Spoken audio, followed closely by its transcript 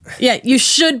Yeah, you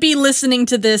should be listening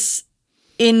to this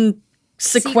in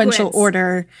sequential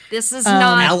order. This is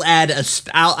not.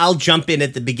 I'll jump in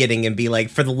at the beginning and be like,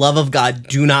 for the love of God,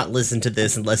 do not listen to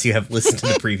this unless you have listened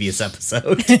to the previous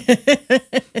episode.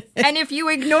 And if you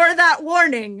ignore that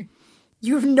warning,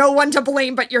 you have no one to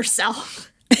blame but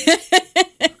yourself.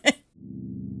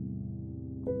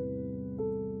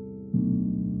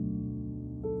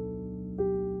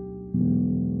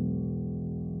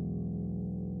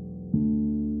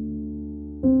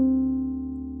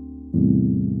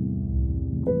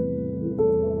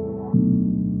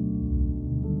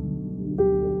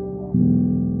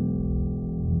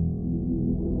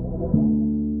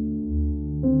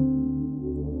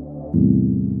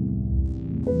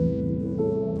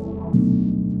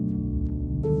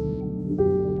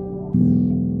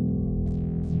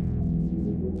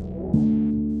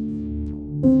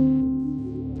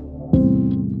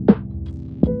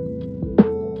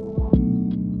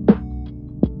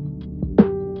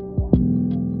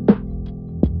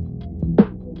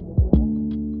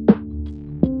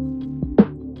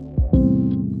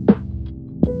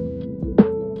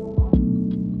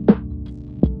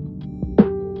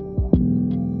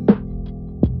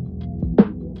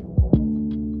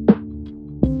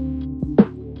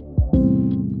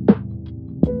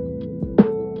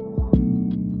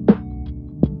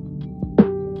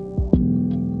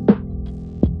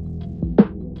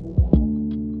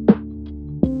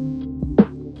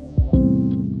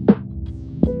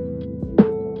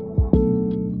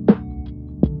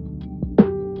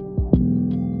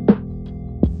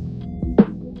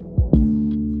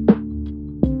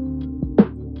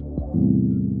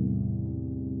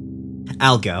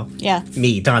 I'll go. Yeah.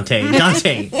 Me, Dante.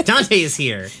 Dante is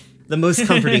here. The most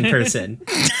comforting person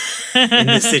in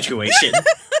this situation.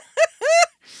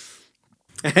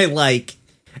 And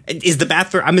is the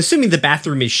bathroom... I'm assuming the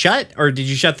bathroom is shut, or did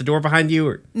you shut the door behind you?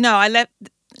 Or?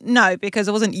 No, because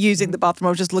I wasn't using the bathroom.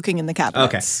 I was just looking in the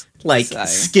cabinets. Okay.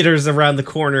 Skitters around the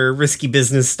corner, risky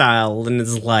business style, and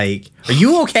is like, are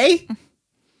you okay?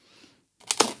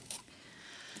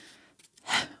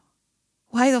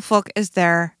 Why the fuck is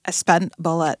there a spent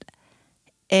bullet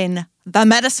in the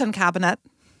medicine cabinet?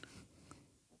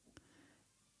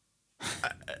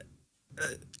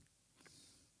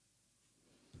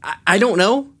 I don't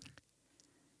know.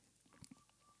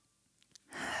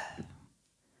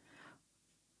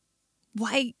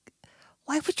 Why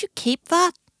would you keep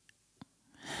that?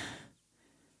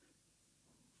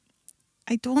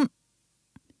 I don't...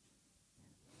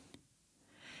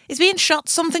 Is being shot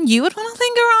something you would want to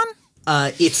linger on?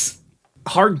 It's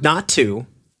hard not to.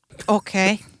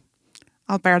 Okay.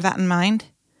 I'll bear that in mind.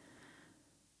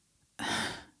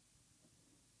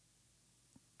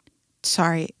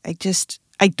 Sorry, I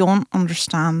don't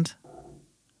understand.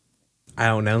 I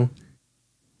don't know.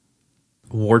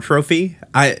 War trophy?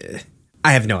 I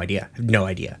have no idea.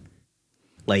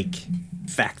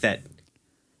 Fact that...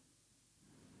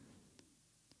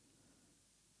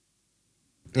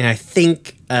 And I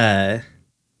think, are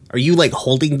you,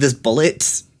 holding this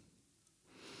bullet?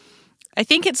 I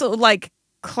think it's sort of,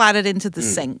 clattered into the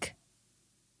sink.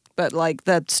 But,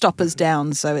 the stopper's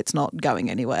down, so it's not going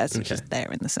anywhere. So it's just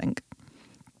there in the sink.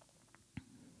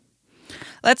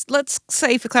 Let's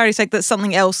say, for clarity's sake, that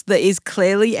something else that is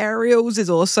clearly Ariel's is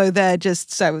also there,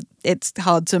 just so it's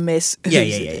hard to miss whose it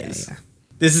is. Yeah.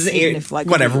 This is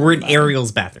whatever. We're in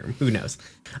Ariel's bathroom. Who knows?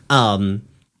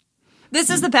 This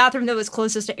is the bathroom that was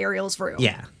closest to Ariel's room.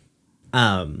 Yeah.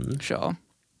 Sure.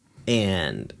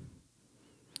 And...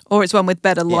 Or it's one with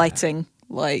better lighting,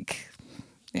 a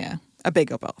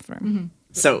bigger bathroom. Mm-hmm.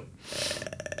 So,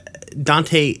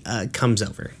 Dante comes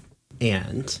over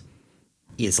and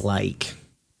is like...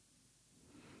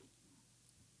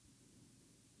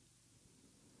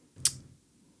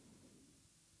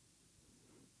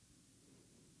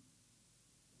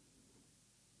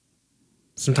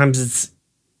 Sometimes it's...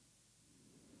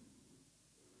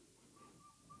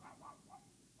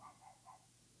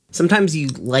 Sometimes you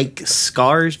like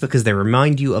scars because they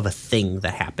remind you of a thing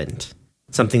that happened.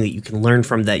 Something that you can learn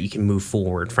from, that you can move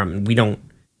forward from. And we don't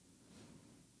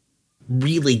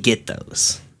really get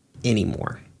those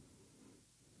anymore.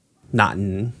 Not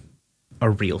in a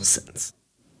real sense.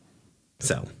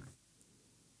 So,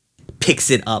 picks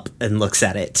it up and looks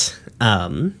at it.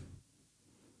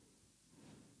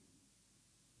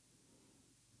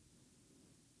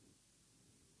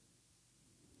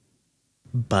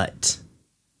 But...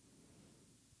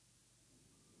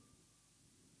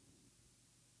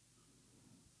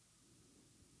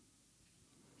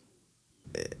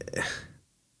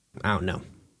 I don't know.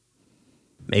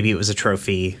 Maybe it was a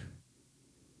trophy.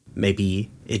 Maybe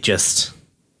it just...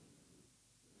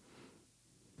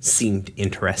 seemed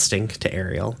interesting to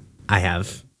Ariel. I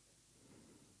have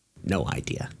no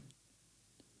idea.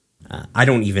 I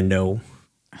don't even know.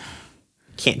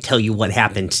 Can't tell you what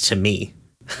happened to me.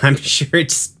 I'm sure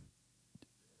it's...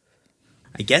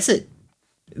 I guess it...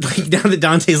 Like, now that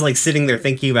Dante's, like, sitting there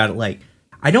thinking about it, like,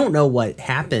 I don't know what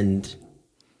happened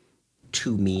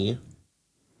to me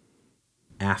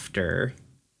after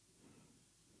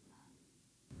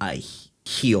I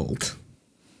healed.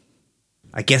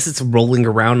 I guess it's rolling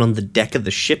around on the deck of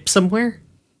the ship somewhere?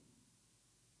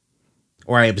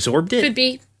 Or I absorbed it? Could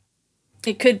be.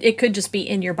 It could just be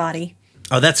in your body.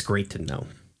 Oh, that's great to know.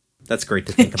 That's great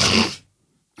to think about.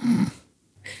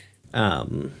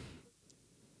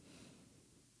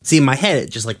 See, in my head,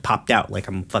 it just, like, popped out like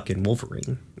I'm fucking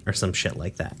Wolverine or some shit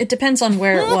like that. It depends on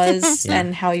where it was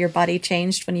and how your body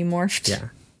changed when you morphed. Yeah.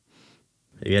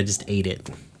 Maybe I just ate it.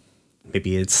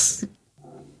 Maybe it's,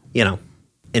 you know,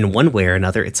 in one way or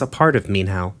another, it's a part of me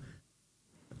now.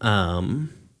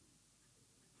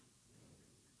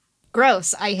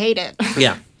 Gross. I hate it.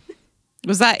 Yeah.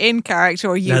 Was that in character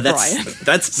or you, No, Brian?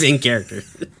 that's in character.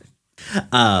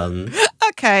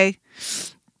 Okay.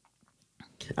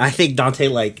 I think Dante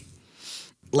like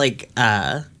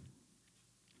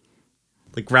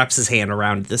wraps his hand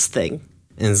around this thing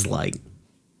and is like,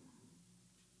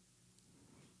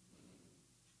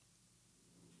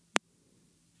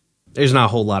 there's not a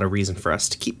whole lot of reason for us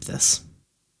to keep this.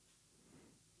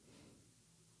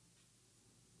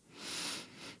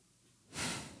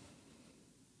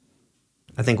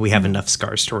 I think we have enough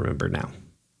scars to remember now.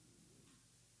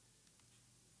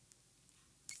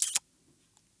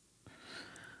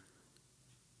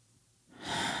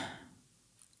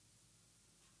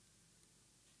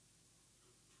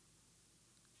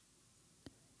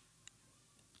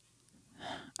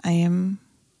 I am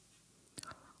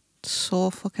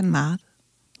so fucking mad.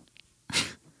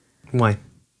 Why?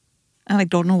 And I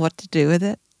don't know what to do with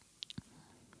it.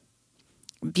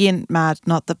 Being mad,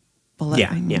 not the bullet. Yeah,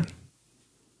 I mean. yeah.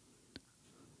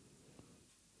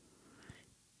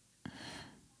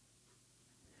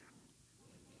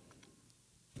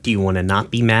 Do you want to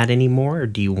not be mad anymore, or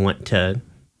do you want to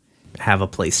have a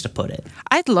place to put it?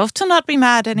 I'd love to not be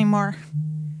mad anymore.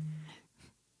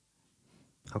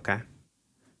 Okay.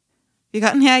 You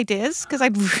got any ideas? Because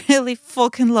I'd really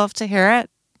fucking love to hear it.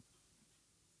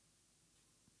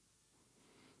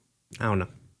 I don't know.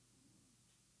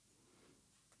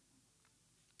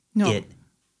 No.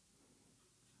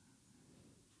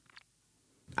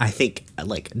 I think,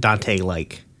 like, Dante,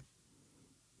 like...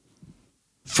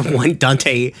 For one,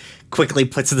 Dante quickly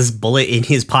puts this bullet in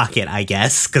his pocket, I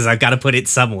guess, because I've got to put it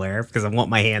somewhere, because I want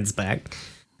my hands back.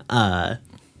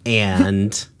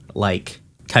 And, like,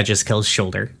 touches Kill's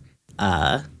shoulder.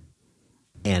 And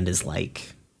is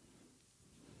like...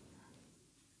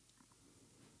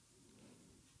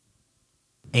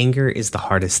 Anger is the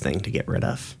hardest thing to get rid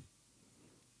of.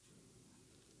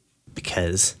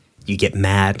 Because you get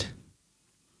mad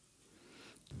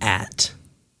at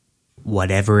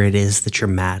whatever it is that you're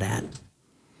mad at.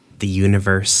 The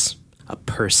universe, a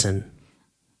person,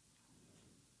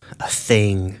 a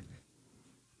thing.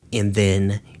 And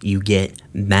then you get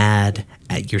mad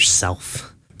at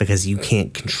yourself because you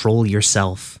can't control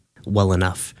yourself well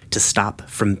enough to stop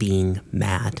from being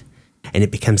mad. And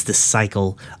it becomes this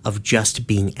cycle of just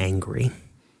being angry.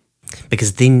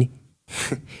 Because then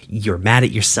you're mad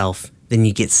at yourself, then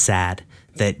you get sad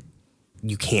that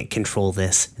you can't control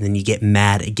this, and then you get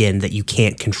mad again that you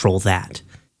can't control that.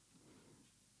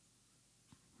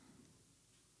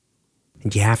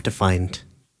 And you have to find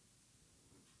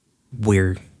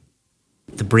where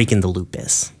the break in the loop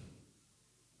is.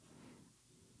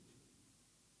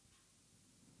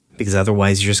 Because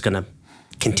otherwise you're just going to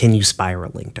continue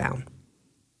spiraling down.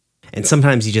 And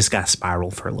sometimes you just got to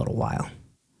spiral for a little while.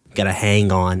 You got to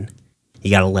hang on. You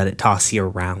got to let it toss you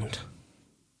around.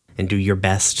 And do your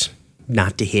best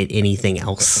not to hit anything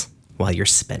else while you're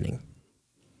spinning.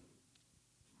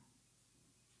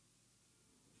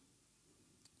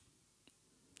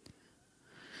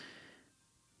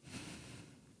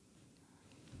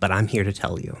 But I'm here to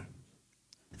tell you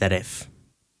that if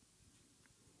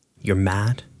you're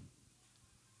mad,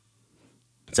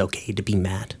 it's okay to be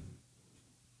mad.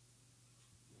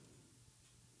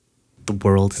 The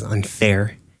world is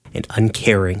unfair and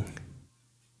uncaring.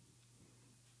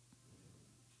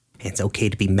 And it's okay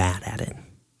to be mad at it.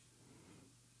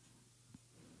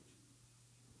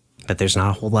 But there's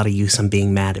not a whole lot of use on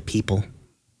being mad at people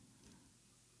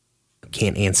who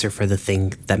can't answer for the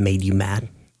thing that made you mad.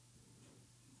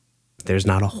 There's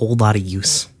not a whole lot of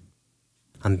use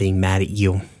on being mad at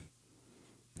you,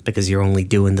 because you're only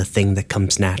doing the thing that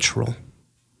comes natural.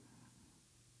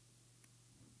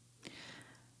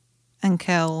 And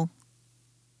Kel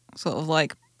sort of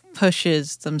like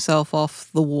pushes themselves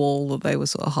off the wall that they were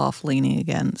sort of half leaning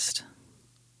against.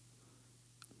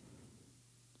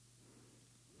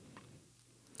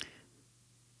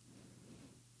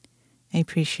 I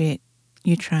appreciate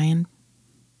you trying.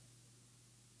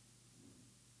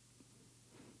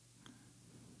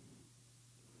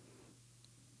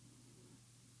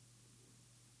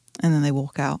 And then they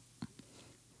walk out.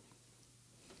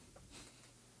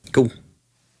 Cool.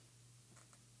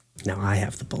 Now I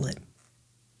have the bullet.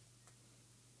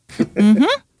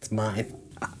 It's mine.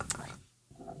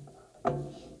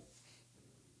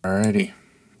 Alrighty.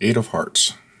 8 of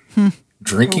Hearts.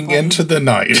 Drinking into the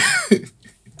night.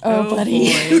 Oh,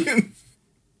 buddy. Boy.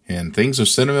 And things of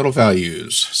sentimental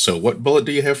values. So what bullet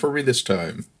do you have for me this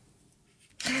time?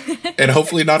 And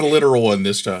hopefully not a literal one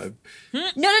this time.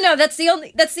 No. That's the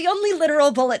only literal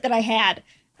bullet that I had.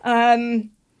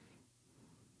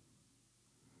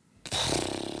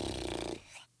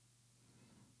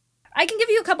 I can give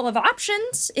you a couple of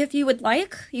options if you would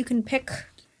like. You can pick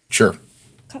Sure.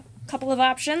 a couple of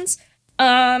options.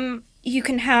 You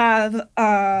can have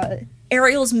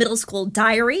Ariel's middle school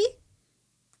diary.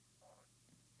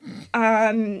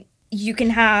 You can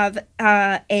have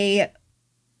a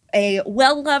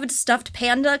well-loved stuffed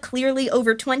panda, clearly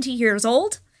over 20 years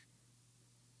old.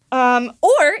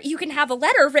 Or you can have a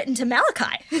letter written to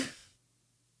Malachi. I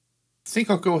think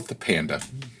I'll go with the panda.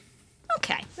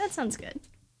 Okay, that sounds good.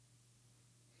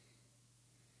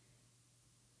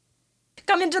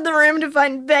 Come into the room to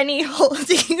find Benny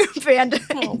holding a panda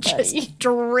and just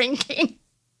drinking.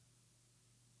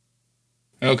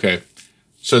 Okay.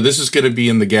 So this is going to be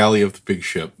in the galley of the big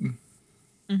ship.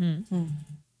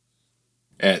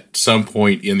 At some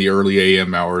point in the early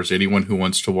AM hours, anyone who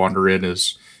wants to wander in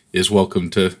is welcome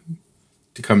to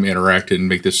come interact and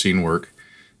make this scene work.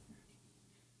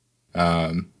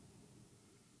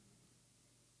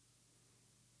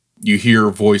 You hear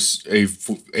a voice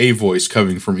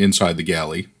coming from inside the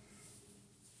galley.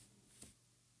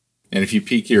 And if you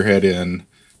peek your head in,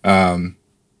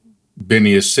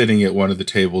 Benny is sitting at one of the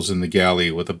tables in the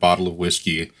galley with a bottle of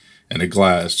whiskey and a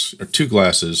glass, or 2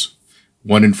 glasses,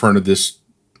 one in front of this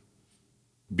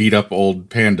beat up old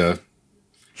panda,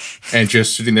 and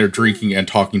just sitting there drinking and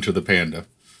talking to the panda.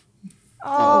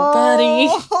 Oh, buddy.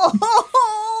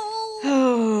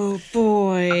 Oh,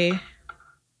 boy.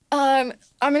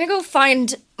 I'm gonna go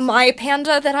find my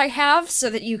panda that I have so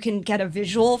that you can get a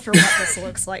visual for what this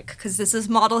looks like, because this is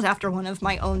modeled after one of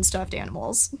my own stuffed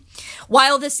animals.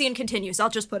 While this scene continues,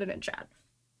 I'll just put it in chat.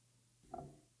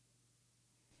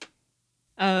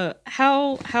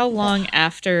 How long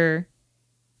after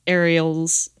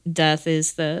Ariel's death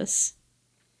is this?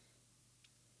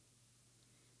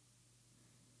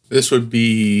 This would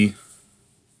be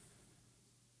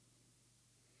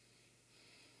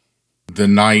the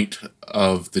night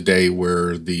of the day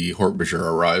where the Hork-Bajir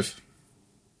arrive.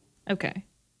 Okay.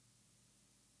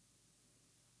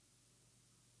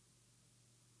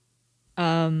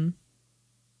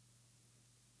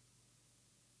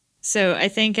 So I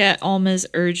think at Alma's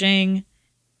urging,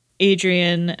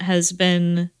 Adrian has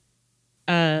been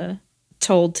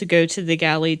told to go to the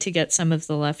galley to get some of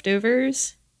the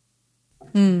leftovers.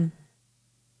 And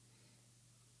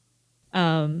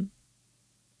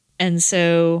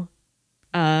so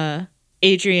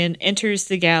Adrian enters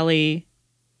the galley,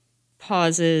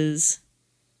 pauses,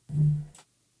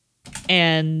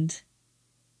 and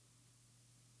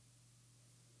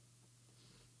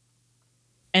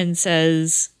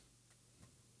says,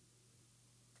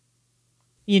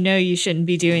 "You know you shouldn't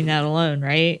be doing that alone,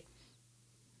 right?"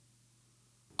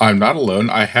 I'm not alone.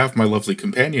 I have my lovely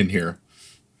companion here.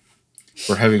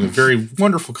 We're having a very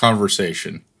wonderful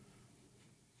conversation.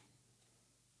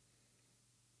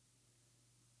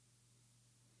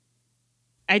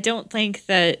 I don't think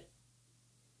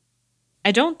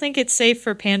it's safe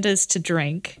for pandas to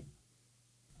drink.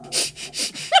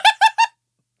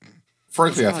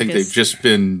 Frankly, I think they've just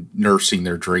been nursing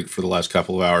their drink for the last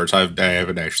couple of hours. I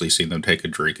haven't actually seen them take a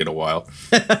drink in a while.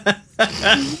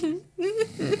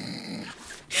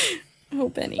 Oh,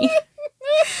 Benny.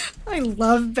 I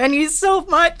love Benny so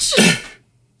much.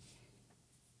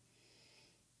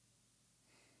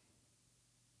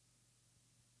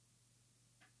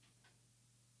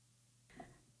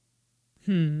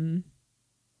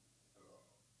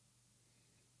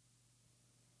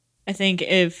 I think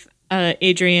if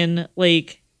Adrian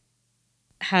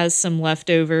has some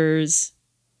leftovers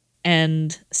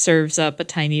and serves up a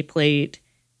tiny plate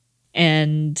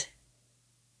and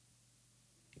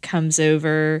comes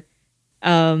over,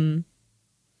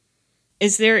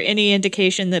 is there any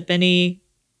indication that Benny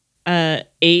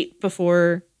ate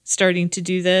before starting to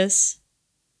do this?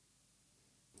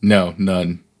 No,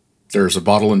 none. There's a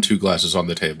bottle and 2 glasses on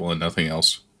the table and nothing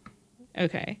else.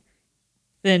 Okay.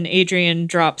 Then Adrian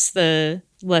drops the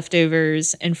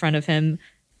leftovers in front of him,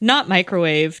 not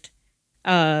microwaved,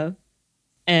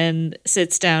 and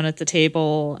sits down at the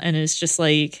table and is just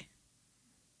like,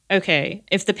 okay,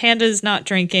 if the panda's not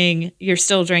drinking, you're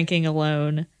still drinking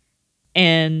alone.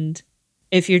 And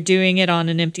if you're doing it on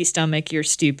an empty stomach, you're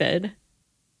stupid.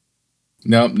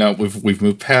 No, we've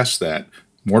moved past that.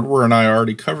 Mortimer and I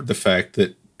already covered the fact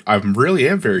that I really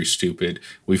am very stupid.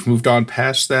 We've moved on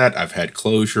past that. I've had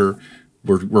closure.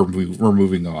 We're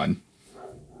moving on.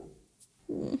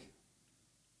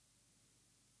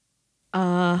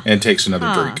 And takes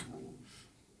another drink.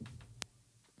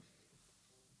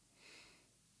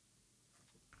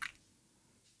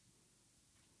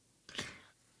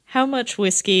 How much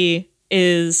whiskey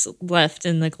is left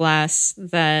in the glass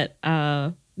that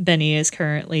Benny is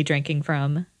currently drinking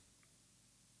from?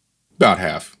 About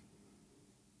half.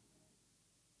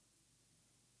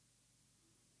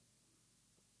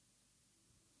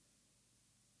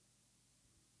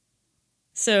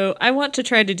 So I want to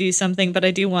try to do something, but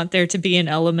I do want there to be an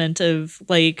element of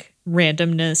like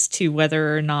randomness to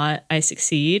whether or not I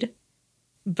succeed.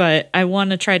 But I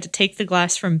want to try to take the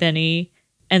glass from Benny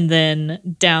and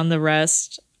then down the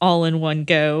rest all in one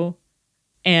go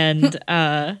and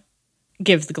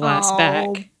give the glass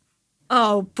back.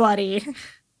 Oh, buddy.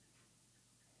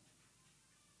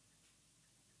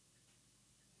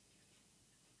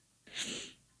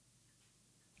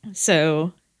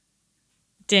 So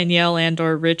Danielle and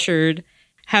or Richard,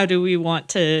 how do we want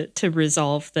to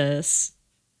resolve this?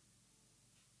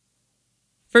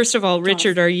 First of all,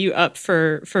 Richard, are you up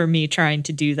for me trying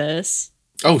to do this?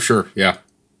 Oh, sure. Yeah.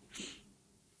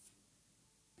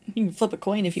 You can flip a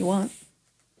coin if you want.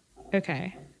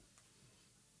 Okay.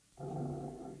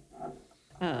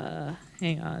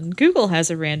 Hang on. Google has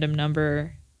a random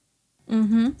number.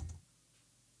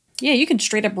 Yeah, you can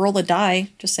straight up roll a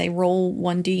die. Just say roll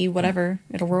 1D, whatever.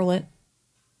 It'll roll it.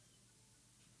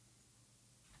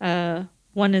 1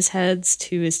 is heads,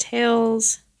 2 is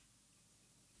tails.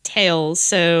 Tails.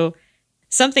 So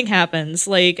something happens.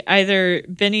 Like either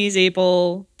Benny's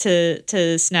able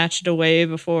to snatch it away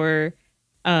before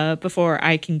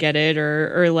I can get it,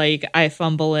 or like I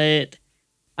fumble it.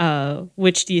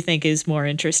 Which do you think is more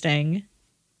interesting?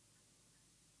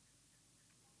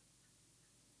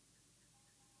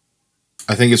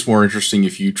 I think it's more interesting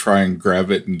if you try and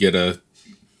grab it and get a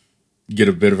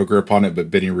bit of a grip on it, but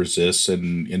Benny resists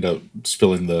and end up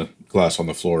spilling the glass on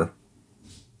the floor.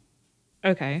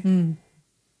 Okay.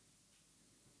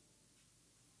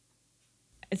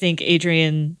 I think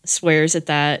Adrian swears at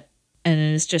that and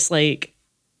is just like,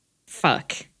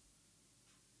 fuck.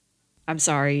 I'm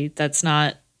sorry. That's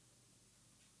not.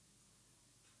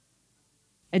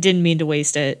 I didn't mean to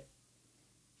waste it.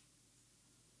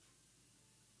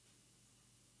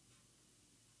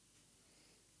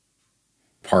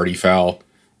 Party foul.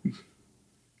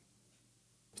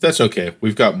 That's okay.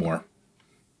 We've got more.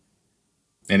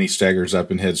 And he staggers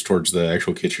up and heads towards the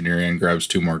actual kitchen area and grabs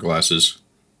 2 more glasses.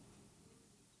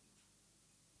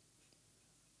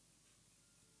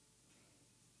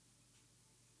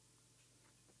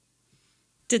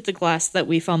 Did the glass that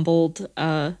we fumbled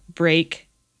break?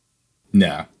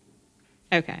 Nah.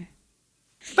 Okay.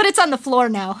 But it's on the floor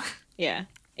now. Yeah.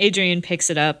 Adrian picks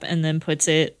it up and then puts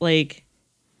it like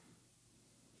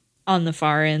on the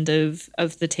far end of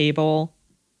the table.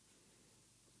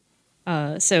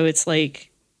 So it's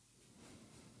like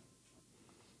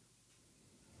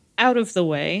out of the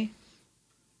way.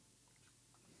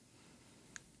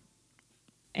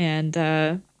 And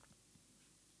I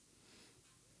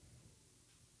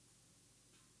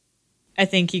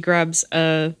think he grabs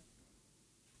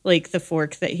like the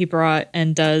fork that he brought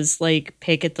and does like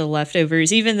pick at the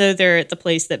leftovers, even though they're at the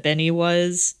place that Benny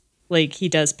was. Like he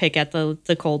does pick at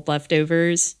the cold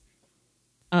leftovers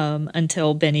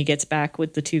until Benny gets back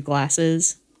with the 2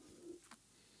 glasses.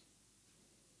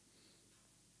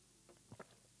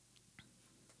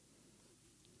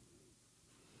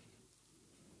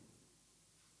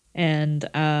 And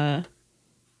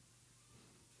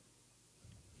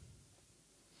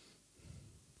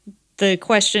the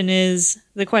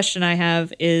question I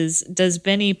have is, does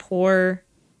Benny pour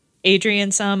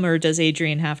Adrian some, or does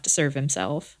Adrian have to serve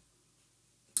himself?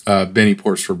 Benny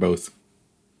pours for both.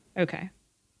 Okay.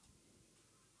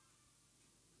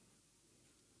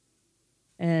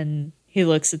 And he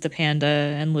looks at the panda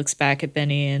and looks back at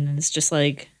Benny and is just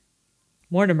like,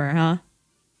 Mortimer, huh?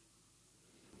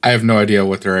 I have no idea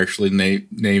what their actually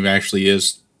name actually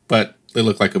is, but they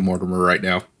look like a Mortimer right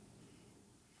now.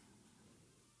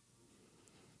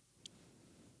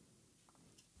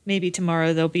 Maybe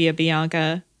tomorrow there'll be a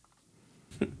Bianca.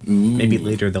 Maybe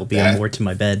later there'll be a more to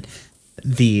my bed.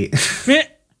 The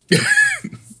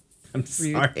I'm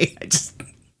sorry. I just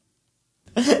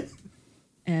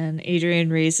And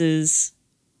Adrian raises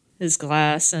his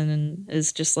glass and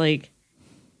is just like,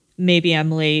 maybe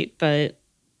I'm late, but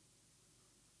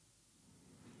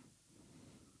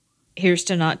here's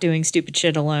to not doing stupid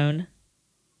shit alone.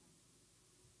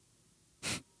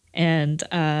 And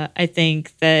I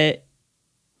think that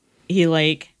he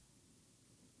like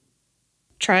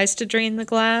tries to drain the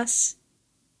glass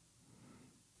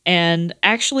and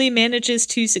actually manages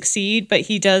to succeed, but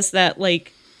he does that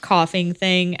like coughing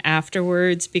thing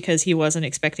afterwards because he wasn't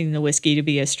expecting the whiskey to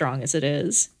be as strong as it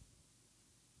is.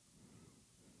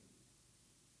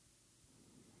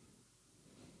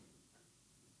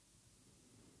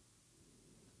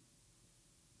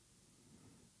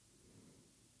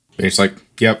 It's like,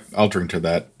 yep, I'll drink to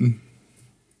that.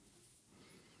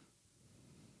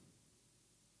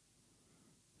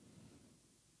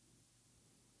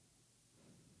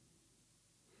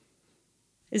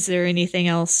 Is there anything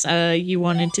else you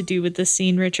wanted to do with this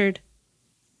scene, Richard?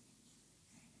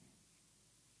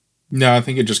 No, I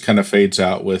think it just kind of fades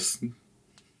out with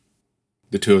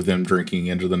the two of them drinking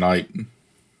into the night.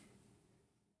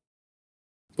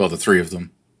 Well, the three of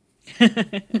them.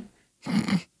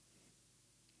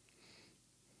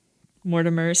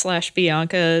 Mortimer /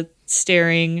 Bianca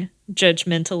staring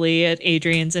judgmentally at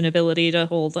Adrian's inability to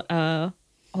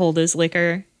hold his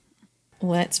liquor.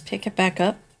 Let's pick it back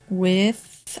up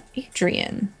with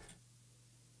Adrian.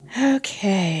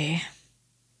 Okay.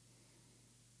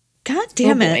 God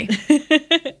damn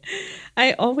it.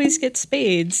 I always get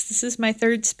spades. This is my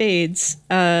third spades.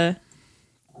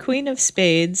 Queen of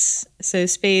Spades. So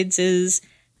spades is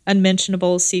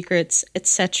unmentionable secrets,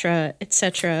 etc.,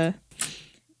 etc.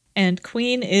 And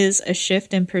queen is a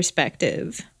shift in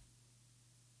perspective.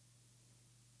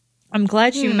 I'm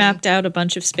glad you mapped out a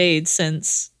bunch of spades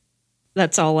since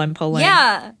that's all I'm pulling.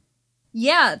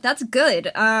 Yeah, that's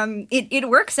good. It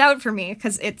works out for me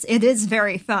because it is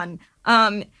very fun.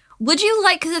 Would you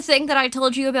like the thing that I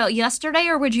told you about yesterday,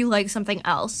 or would you like something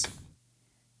else?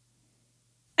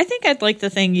 I think I'd like the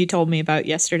thing you told me about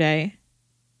yesterday.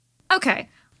 Okay.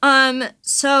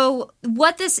 So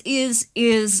what this is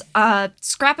a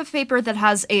scrap of paper that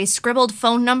has a scribbled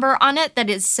phone number on it that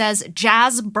says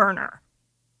Jazz Burner.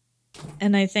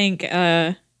 And I think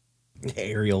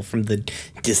Ariel from the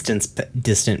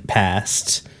distant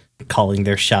past calling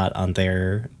their shot on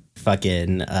their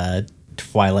fucking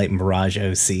Twilight Mirage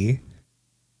OC.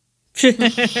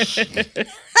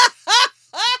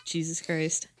 Jesus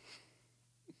Christ.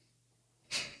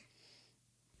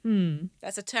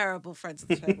 That's a terrible friends at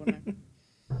the table name.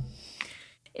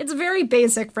 It's a very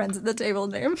basic friends at the table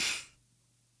name.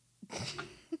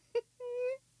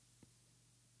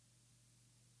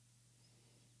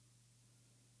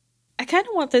 I kind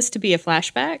of want this to be a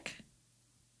flashback.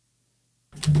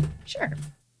 Sure.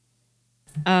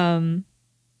 I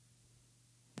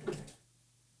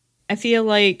feel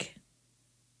like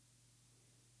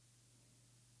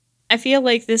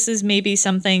this is maybe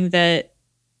something that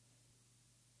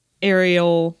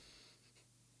Ariel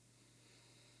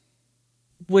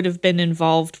would have been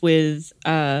involved with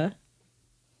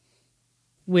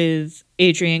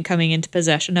Adrian coming into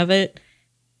possession of it.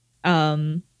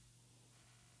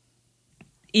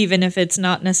 Even if it's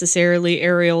not necessarily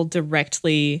Ariel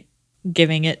directly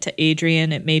giving it to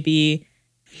Adrian, it may be...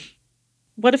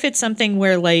 What if it's something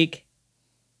where, like,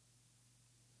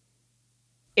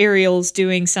 Ariel's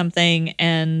doing something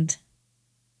and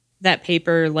that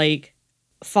paper, like,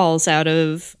 falls out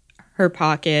of her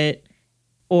pocket,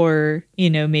 or, you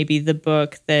know, maybe the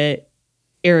book that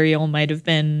Ariel might have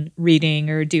been reading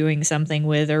or doing something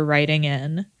with or writing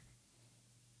in.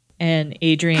 And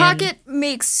Adrian... Pocket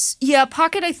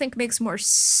I think makes more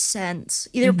sense.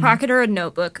 Either pocket or a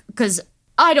notebook, because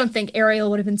I don't think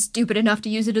Ariel would have been stupid enough to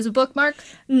use it as a bookmark.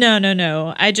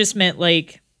 No. I just meant,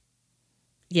 like,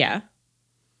 yeah.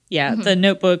 Yeah, the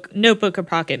notebook or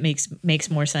pocket makes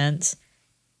more sense.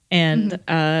 And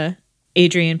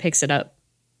Adrian picks it up.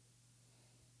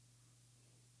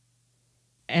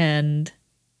 And,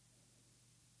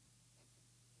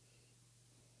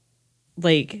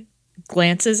 like,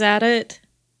 glances at it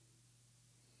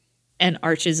and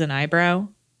arches an eyebrow.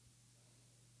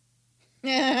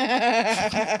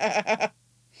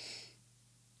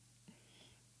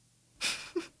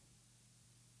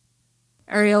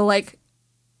 Ariel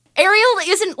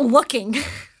isn't looking.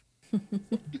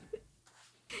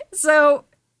 So,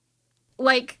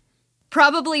 like,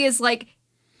 probably is like,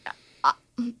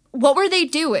 what were they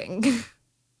doing?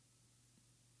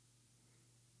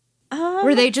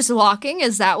 Were they just walking?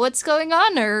 Is that what's going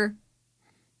on, or?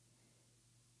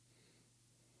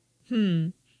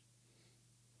 I'm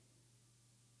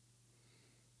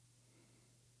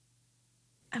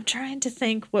trying to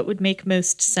think what would make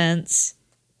most sense.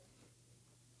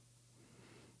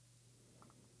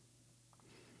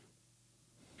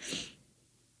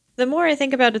 The more I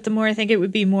think about it, the more I think it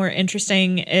would be more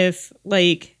interesting if,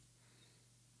 like,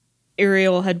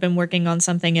 Ariel had been working on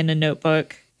something in a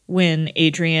notebook when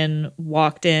Adrian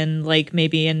walked in, like,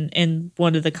 maybe in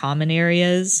one of the common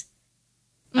areas.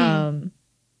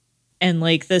 And,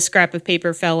 like, the scrap of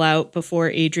paper fell out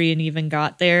before Adrian even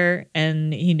got there,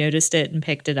 and he noticed it and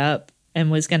picked it up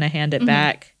and was going to hand it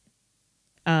back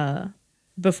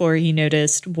before he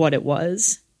noticed what it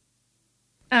was.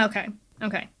 Okay.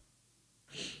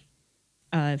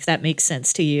 If that makes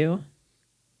sense to you.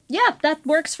 Yeah, that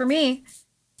works for me.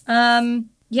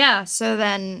 Yeah, so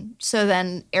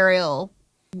then Ariel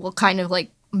will kind of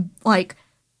like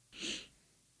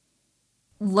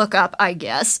look up, I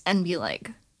guess, and be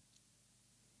like,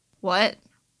 what?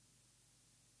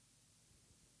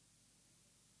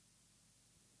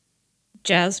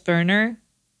 Jazz Burner.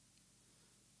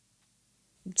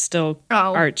 Still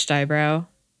Oh. arched eyebrow.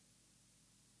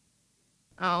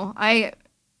 Oh, I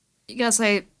guess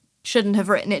I shouldn't have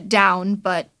written it down,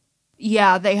 but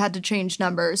yeah, they had to change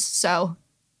numbers, so.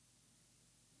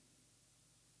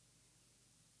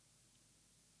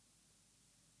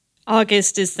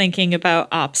 August is thinking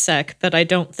about OPSEC, but I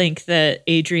don't think that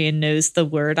Adrian knows the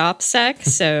word OPSEC,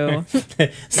 so...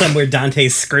 Somewhere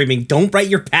Dante's screaming, "Don't write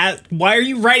your Why are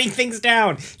you writing things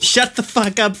down? Shut the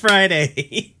fuck up,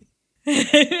 Friday."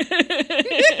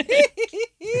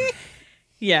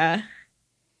 Yeah.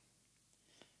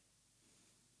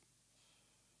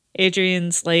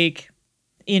 Adrian's like,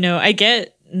 I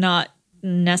get not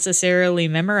necessarily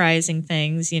memorizing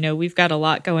things. We've got a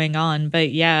lot going on,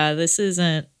 but yeah, this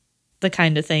isn't the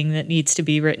kind of thing that needs to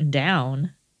be written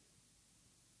down.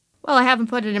 Well, I haven't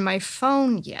put it in my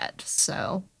phone yet,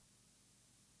 so.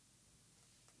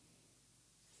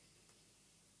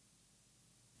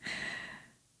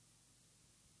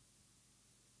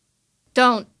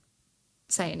 Don't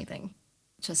say anything.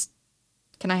 Just,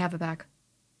 can I have it back?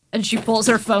 And she pulls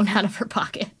her phone out of her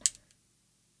pocket.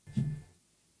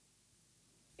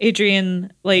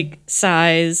 Adrian,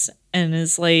 sighs and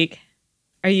is like,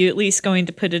 are you at least going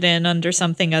to put it in under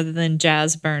something other than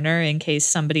Jazz Burner in case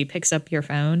somebody picks up your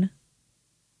phone?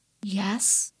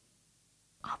 Yes.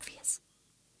 Obvious.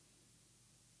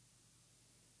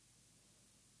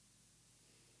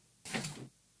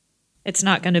 It's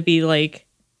not going to be like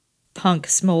Punk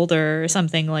Smolder or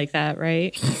something like that,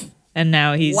 right? And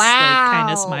now he's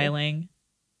kind of smiling.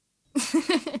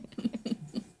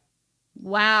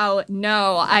 Wow.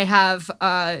 No, I have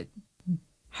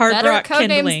Hard better Rock code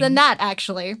Kindling. names than that,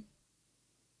 actually.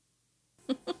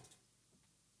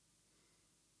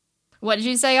 What did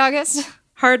you say, August?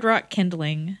 Hard Rock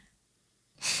Kindling.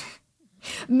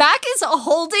 Mac is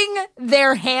holding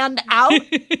their hand out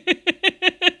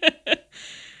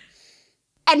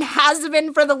and has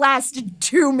been for the last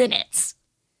 2 minutes.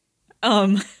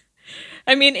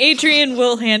 Adrian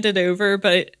will hand it over,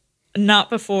 but not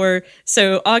before.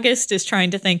 So August is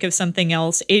trying to think of something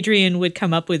else. Adrian would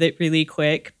come up with it really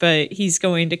quick, but he's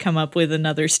going to come up with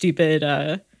another stupid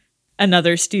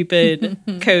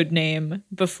code name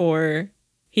before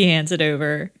he hands it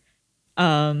over.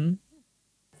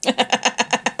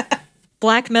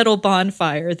 Black Metal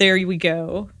Bonfire. There we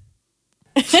go.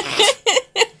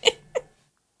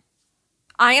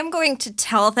 I am going to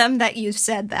tell them that you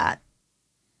said that.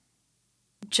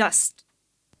 Just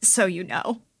so you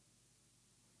know.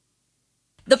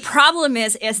 The problem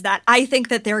is that I think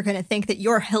that they're going to think that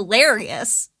you're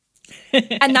hilarious,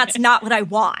 and that's not what I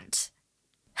want.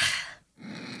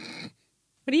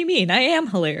 What do you mean? I am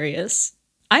hilarious.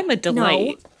 I'm a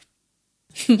delight.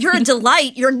 No. You're a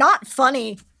delight. You're not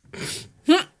funny.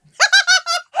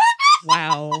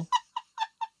 Wow.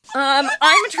 I'm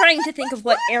trying to think of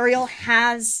what Ariel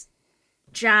has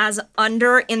Jazz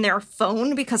under in their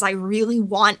phone because I really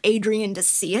want Adrian to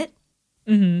see it.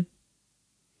 Mm-hmm.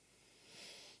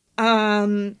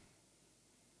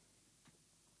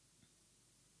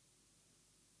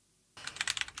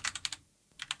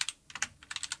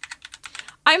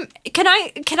 Can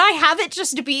I have it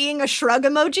just being a shrug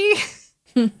emoji?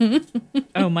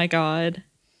 Oh my god.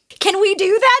 Can we do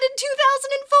that in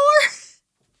 2004?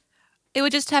 It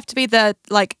would just have to be the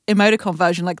emoticon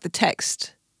version, like the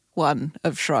text one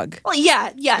of shrug, Well,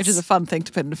 yeah, yes. which is a fun thing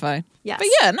to put in the phone. Yes. But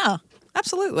yeah, no,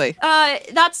 absolutely.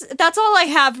 That's all I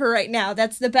have for right now.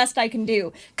 That's the best I can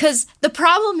do. Because the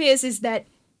problem is that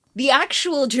The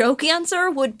actual joke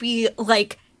answer would be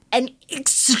like an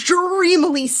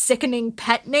extremely sickening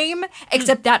pet name,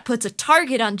 except that puts a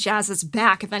target on Jazz's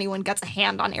back if anyone gets a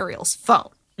hand on Ariel's phone.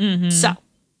 So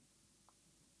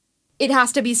it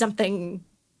has to be something.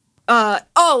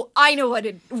 I know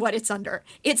what it's under.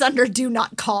 It's under do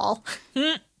not call.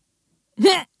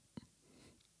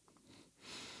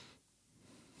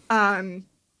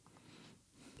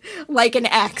 Like an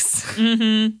X.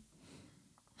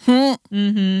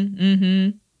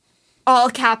 All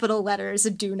capital letters,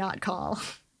 do not call.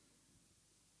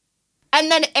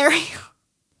 And then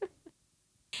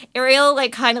Ariel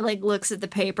like kind of like looks at the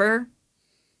paper.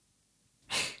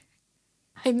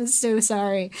 I'm so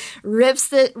sorry.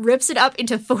 Rips it up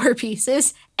into 4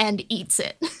 pieces and eats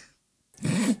it.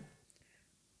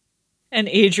 And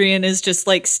Adrian is just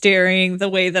like staring the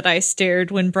way that I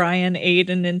stared when Brian ate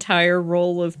an entire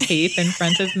roll of tape in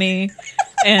front of me.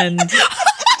 And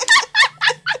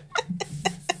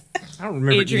I don't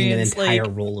remember eating an Adrian's entire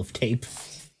like- roll of tape.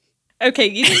 okay,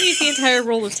 you didn't eat the entire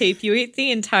roll of tape. You ate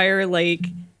the entire like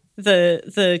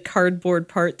the cardboard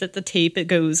part that the tape it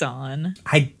goes on.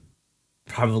 I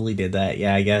probably did that.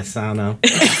 Yeah, I guess. I don't know.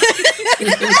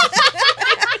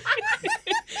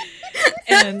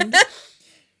 And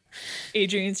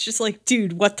Adrian's just like,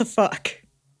 dude, what the fuck?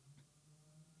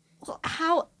 Well,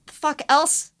 how the fuck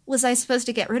else was I supposed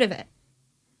to get rid of it?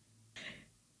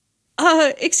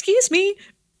 Excuse me,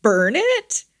 burn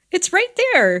it? It's right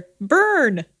there.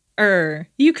 Burn.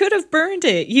 You could have burned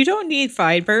it. You don't need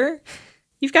fiber.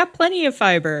 You've got plenty of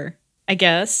fiber, I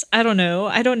guess. I don't know.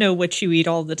 I don't know what you eat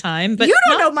all the time, but You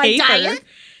don't not know my paper. diet.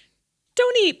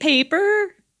 Don't eat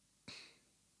paper.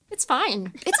 It's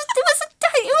fine. It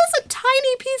was a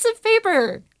tiny piece of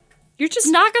paper. You're It's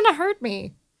just not gonna hurt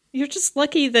me. You're just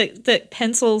lucky that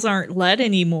pencils aren't lead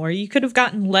anymore. You could have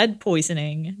gotten lead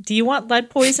poisoning. Do you want lead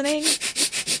poisoning?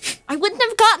 I wouldn't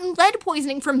have gotten lead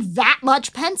poisoning from that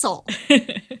much pencil.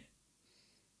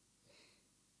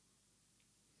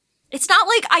 It's not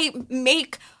like I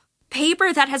make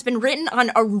paper that has been written on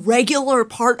a regular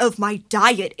part of my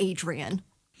diet, Adrian.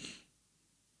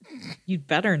 You'd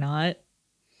better not.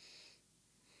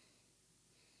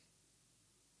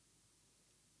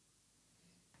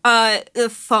 The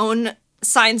phone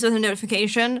signs with a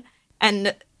notification,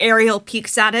 and Ariel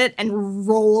peeks at it and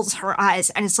rolls her eyes,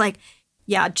 and it's like,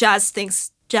 yeah, Jazz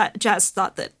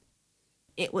thought that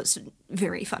it was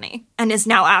very funny, and is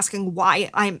now asking why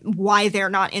they're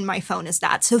not in my phone as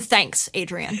that. So thanks,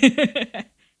 Adrian.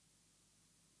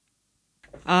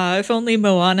 If only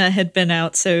Moana had been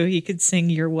out so he could sing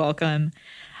You're Welcome.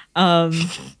 I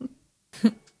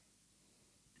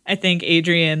think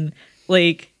Adrian,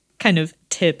 like, kind of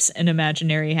tips an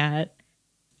imaginary hat.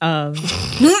 But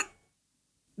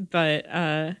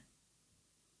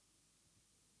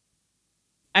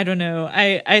I don't know.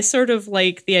 I sort of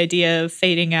like the idea of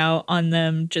fading out on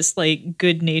them just like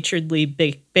good-naturedly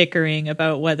bickering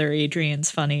about whether Adrian's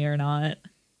funny or not.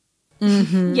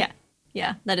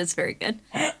 Yeah, that is very good.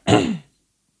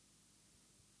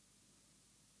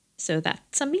 So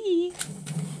that's a me.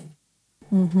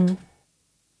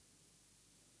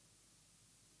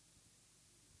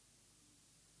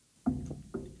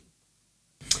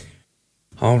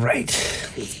 All right.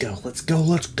 Let's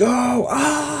go.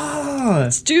 Ah!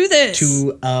 Let's do this.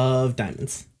 2 of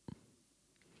diamonds.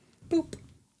 Boop.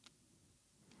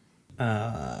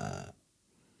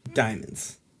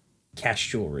 Diamonds. Cash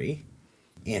jewelry.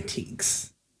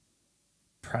 Antiques.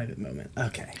 Private moment.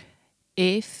 Okay.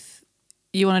 If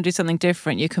you want to do something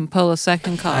different, you can pull a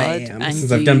second card. And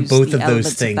since I've done use both the of those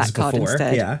elements things that card before.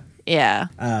 instead. Yeah. Yeah.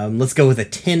 Let's go with a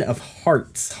 10 of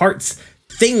hearts. Hearts,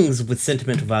 things with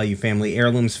sentimental value, family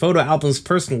heirlooms, photo albums,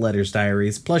 personal letters,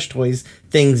 diaries, plush toys,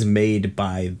 things made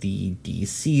by the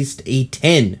deceased. A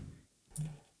 10.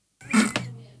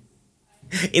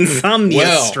 Insomnia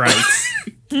Well. strikes.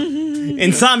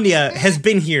 Insomnia has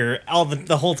been here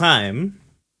the whole time.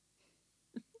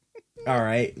 All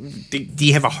right. Do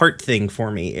you have a heart thing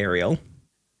for me, Ariel?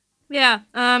 Yeah,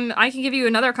 I can give you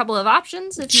another couple of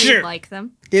options if Sure. you'd like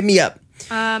them. Hit me up.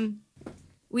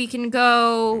 We can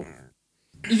go.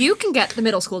 You can get the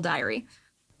middle school diary,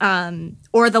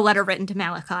 or the letter written to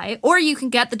Malachi, or you can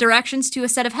get the directions to a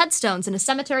set of headstones in a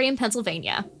cemetery in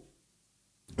Pennsylvania.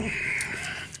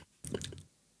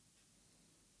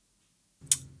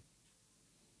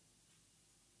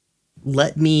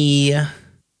 Let me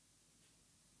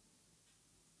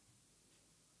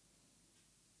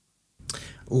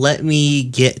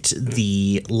get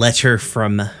the letter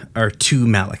from or to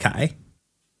Malachi.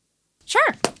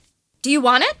 Sure. Do you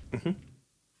want it?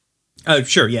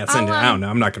 Sure, yeah, send it. I don't know.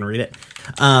 I'm not going to read it.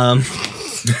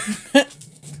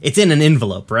 It's in an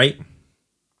envelope, right?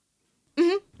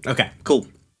 Mm-hmm. Okay, cool.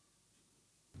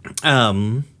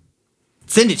 Send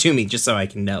it to me just so I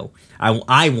can know.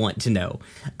 I want to know.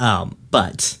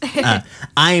 But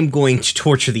I am going to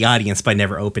torture the audience by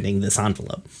never opening this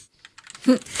envelope.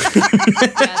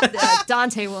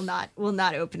 Dante will not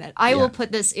open it. I will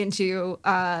put this into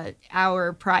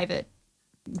our private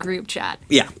group chat.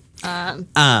 Yeah.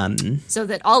 So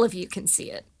that all of you can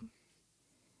see it.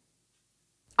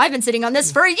 I've been sitting on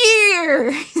this for a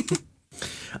year.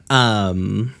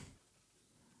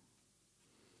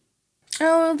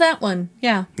 Oh, that one.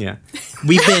 Yeah. Yeah.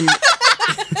 We've been...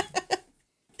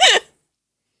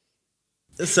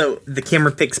 So the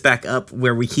camera picks back up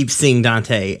where we keep seeing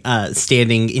Dante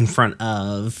standing in front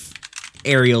of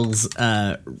Ariel's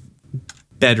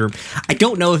bedroom. I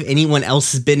don't know if anyone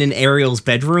else has been in Ariel's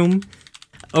bedroom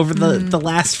over the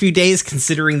last few days,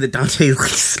 considering that Dante like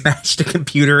smashed a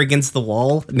computer against the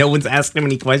wall. No one's asked him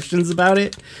any questions about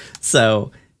it.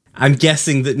 So I'm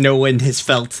guessing that no one has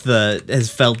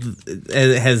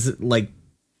like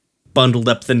bundled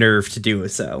up the nerve to do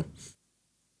so.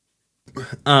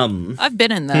 I've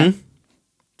been in there.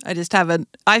 I just haven't.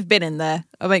 I've been in there.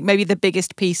 I think maybe the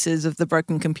biggest pieces of the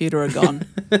broken computer are gone.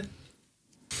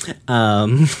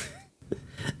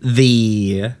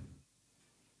 The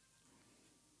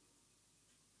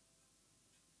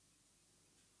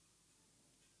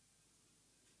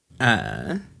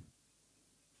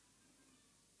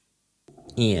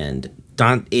and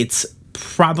it's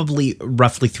probably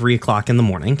roughly 3:00 in the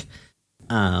morning.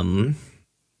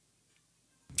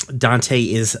 Dante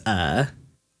is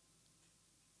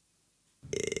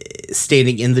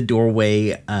standing in the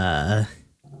doorway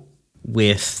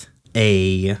with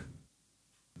a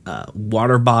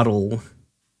water bottle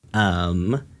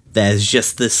that is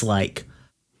just this like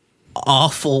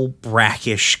awful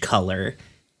brackish color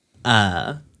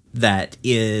that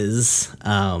is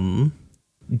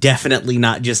definitely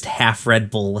not just half Red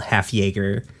Bull, half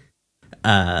Jaeger.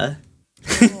 Ugh.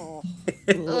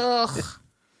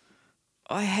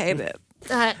 I hate it.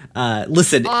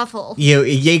 Listen, Awful. You know,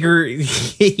 Jaeger,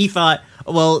 he thought,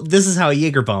 well, this is how a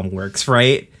Jaeger bomb works,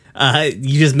 right?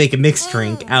 You just make a mixed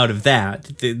drink out of that.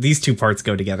 These two parts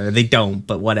go together. They don't,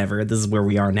 but whatever. This is where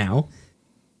we are now.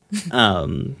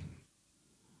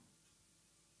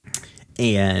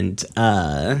 And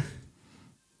I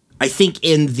think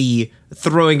in the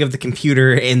throwing of the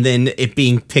computer and then it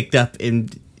being picked up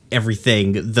and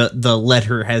everything, the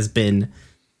letter has been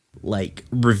like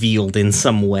revealed in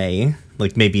some way.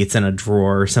 Like maybe it's in a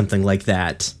drawer or something like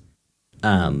that.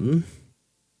 And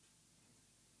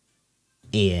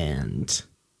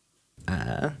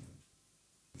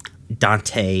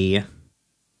Dante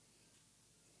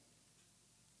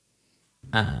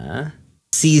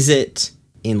sees it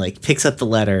and like picks up the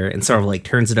letter and sort of like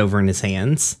turns it over in his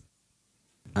hands.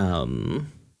 And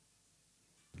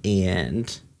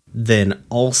then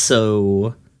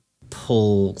also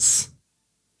pulls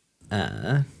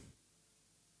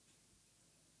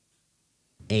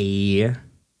a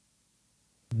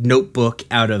notebook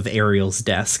out of Ariel's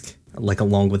desk, like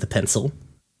along with a pencil,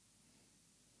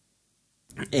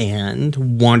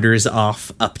 and wanders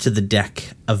off up to the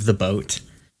deck of the boat.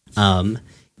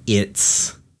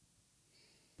 It's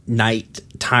night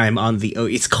time on the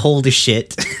it's cold as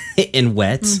shit and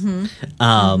wet.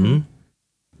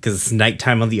 Because it's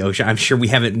nighttime on the ocean. I'm sure we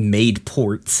haven't made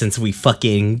port since we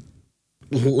fucking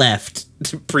left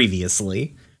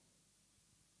previously.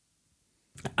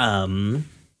 And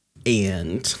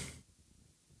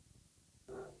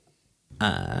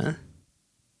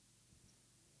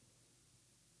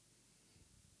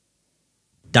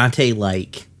Dante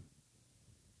like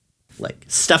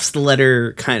stuffs the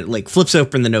letter, kind of like flips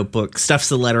open the notebook, stuffs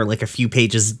the letter like a few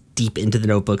pages deep into the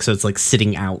notebook, so it's like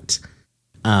sitting out.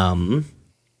 And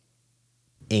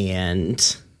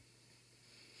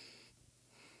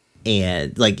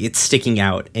like it's sticking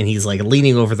out, and he's like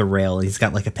leaning over the rail, and he's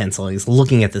got like a pencil, and he's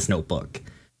looking at this notebook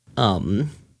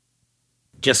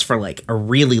just for like a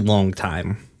really long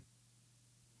time.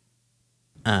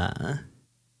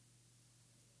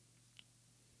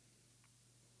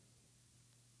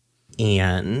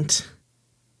 And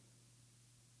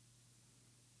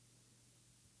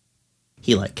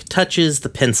he like touches the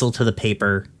pencil to the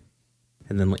paper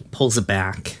and then like pulls it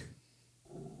back,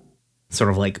 sort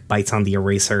of like bites on the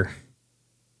eraser.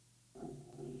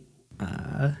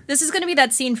 This is going to be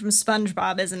that scene from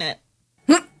SpongeBob, isn't it?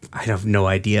 I have no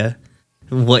idea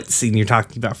what scene you're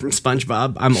talking about from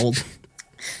SpongeBob. I'm old.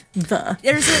 There's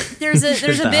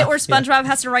a bit where SpongeBob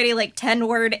has to write a like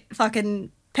 10-word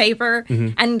fucking paper,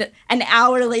 and an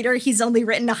hour later he's only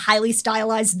written a highly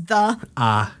stylized the.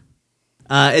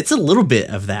 It's a little bit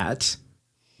of that.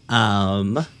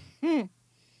 Yeah,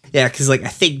 because like I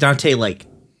think Dante like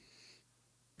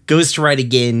goes to write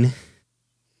again,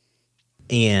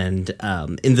 and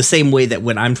in the same way that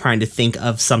when I'm trying to think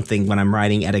of something when I'm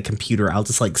writing at a computer, I'll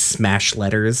just like smash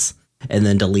letters and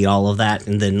then delete all of that,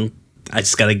 and then I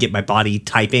just gotta get my body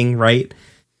typing right.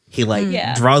 He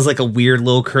like draws like a weird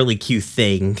little curly Q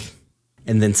thing,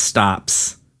 and then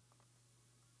stops.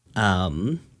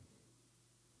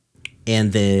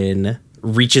 And then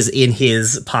reaches in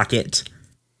his pocket,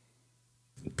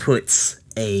 puts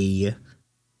a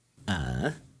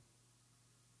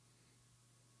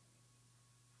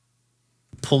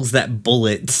pulls that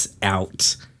bullet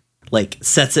out, like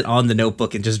sets it on the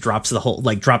notebook and just drops the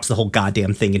whole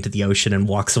goddamn thing into the ocean and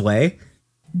walks away.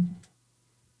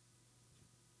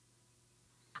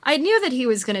 I knew that he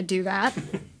was going to do that.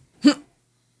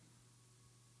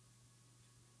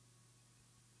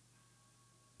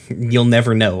 You'll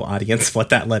never know, audience, what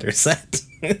that letter said.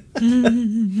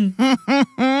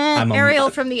 Ariel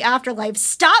from the afterlife,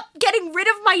 stop getting rid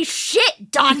of my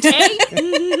shit, Dante!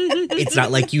 It's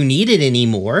not like you need it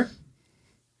anymore.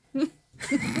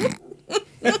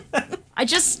 I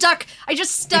just stuck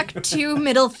 2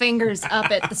 middle fingers up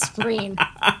at the screen.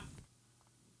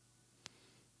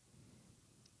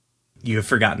 You have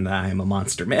forgotten that I am a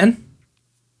monster man.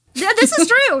 Yeah, this is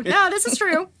true. No, this is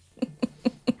true.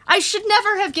 I should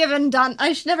never have given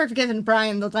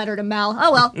Brian the letter to Mal.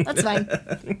 Oh well, that's fine.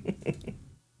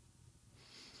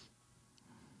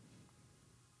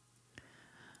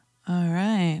 All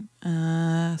right.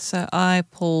 So I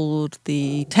pulled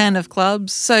the 10 of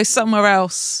clubs. So somewhere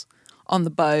else on the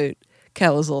boat,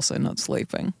 Kel is also not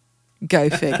sleeping. Go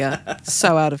figure.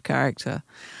 So out of character.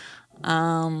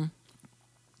 You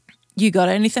got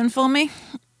anything for me,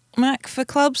 Mac, for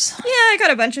clubs? Yeah, I got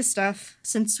a bunch of stuff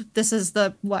since this is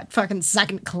the fucking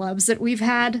second clubs that we've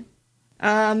had.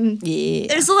 Yeah.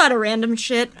 There's a lot of random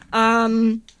shit.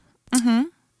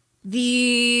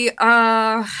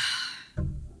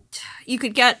 You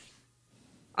could get,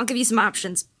 I'll give you some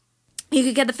options. You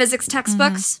could get the physics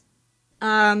textbooks.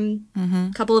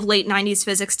 Couple of late 90s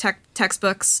physics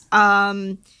textbooks.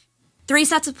 3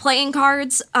 sets of playing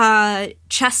cards,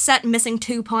 chess set missing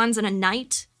 2 pawns and a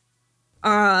knight,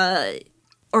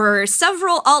 or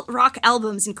several alt-rock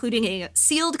albums, including a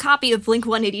sealed copy of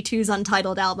Blink-182's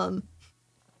Untitled album.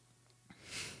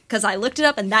 Because I looked it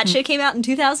up and that shit came out in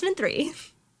 2003.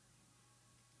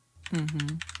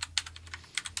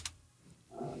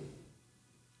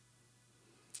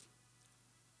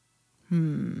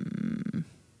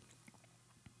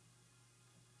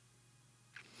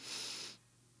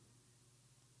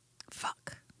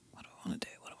 Fuck. What do I want to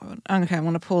do? Okay, I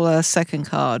want to pull a second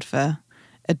card for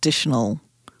additional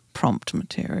prompt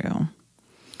material.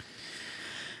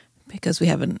 Because we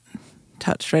haven't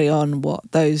touched really on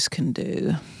what those can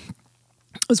do,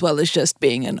 as well as just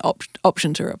being an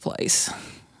option to replace.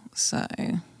 So...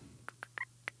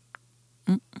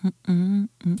 I'm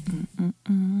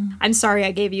sorry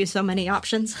I gave you so many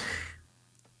options.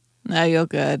 No, you're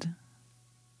good.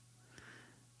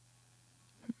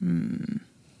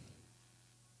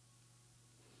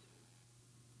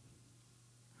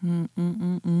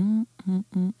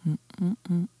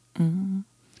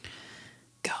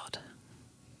 God.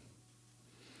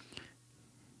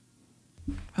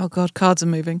 Oh God, cards are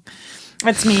moving.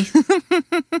 That's me.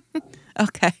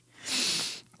 Okay.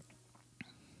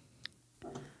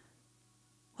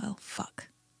 Well, fuck.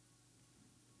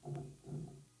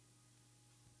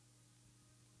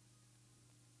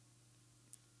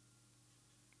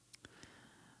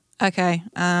 Okay.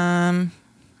 I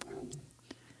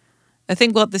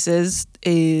think what this is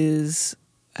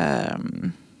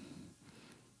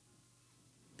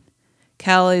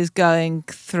Cal is going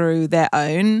through their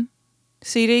own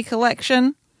CD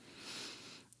collection,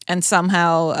 and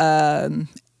somehow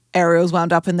Ariel's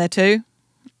wound up in there too.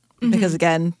 Because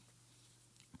again,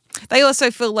 they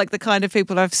also feel like the kind of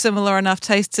people who have similar enough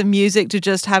tastes in music to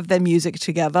just have their music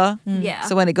together. Yeah.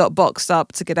 So when it got boxed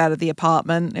up to get out of the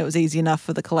apartment, it was easy enough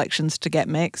for the collections to get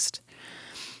mixed.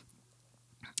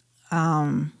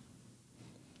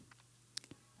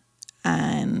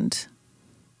 And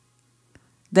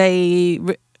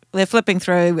they're flipping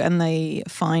through and they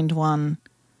find one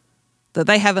that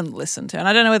they haven't listened to. And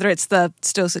I don't know whether it's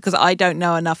because I don't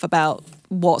know enough about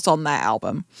what's on that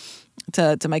album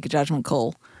to make a judgment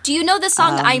call. Do you know the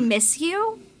song I Miss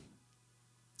You?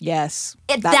 Yes.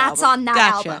 That's on that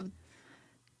Gotcha. album.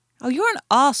 Oh, you're an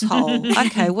asshole.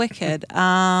 Okay, wicked.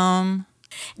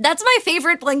 That's my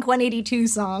favorite Blink-182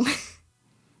 song.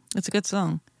 It's a good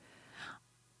song.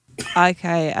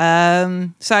 Okay.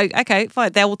 Okay,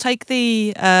 fine. They will take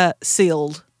the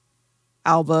sealed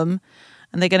album,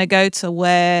 and they're going to go to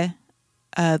where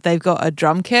they've got a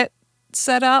drum kit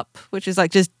set up, which is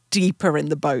like just deeper in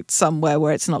the boat somewhere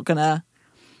where it's not going to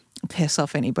piss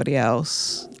off anybody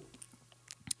else.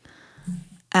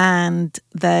 And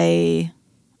they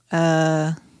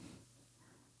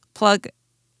plug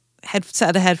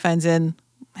set of headphones in,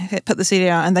 put the CD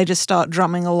out, and they just start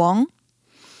drumming along.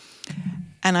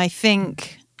 And I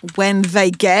think when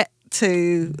they get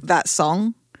to that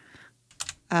song,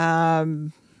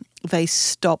 they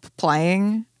stop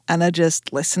playing and are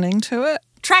just listening to it.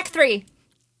 Track 3.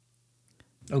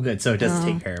 Oh, good. So it doesn't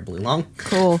take terribly long.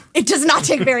 Cool. It does not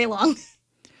take very long.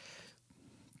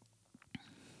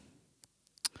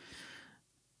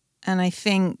 And I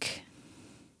think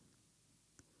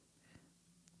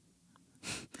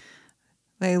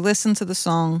they listen to the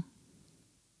song.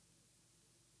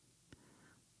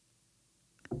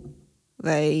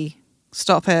 They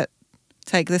stop it,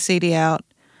 take the CD out,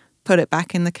 put it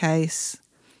back in the case,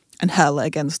 and hurl it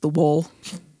against the wall.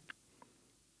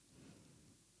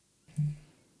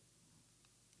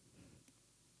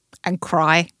 And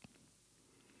cry.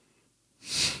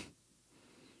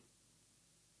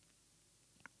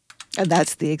 And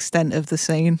that's the extent of the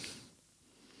scene.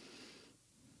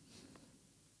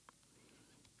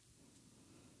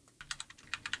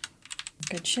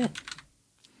 Good shit.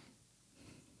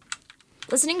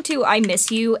 Listening to I Miss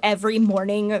You every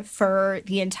morning for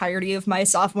the entirety of my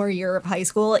sophomore year of high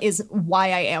school is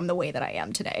why I am the way that I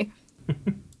am today.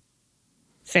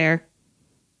 Fair.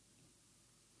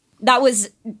 That was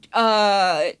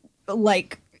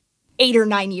like 8 or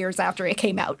 9 years after it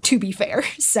came out, to be fair.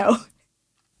 So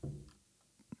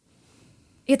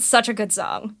it's such a good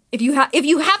song. If you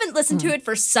haven't listened to it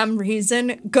for some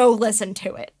reason, go listen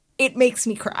to it. It makes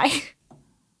me cry.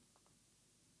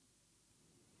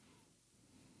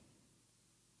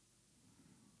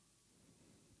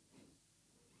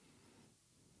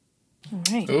 All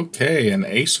right. Okay, an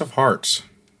Ace of Hearts.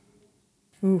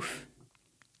 Oof.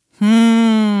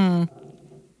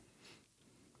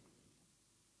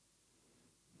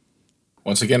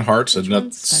 Once again, Hearts, another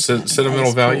one's second? sentimental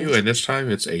Ice value, Cold. and this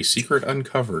time it's A Secret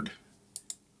Uncovered.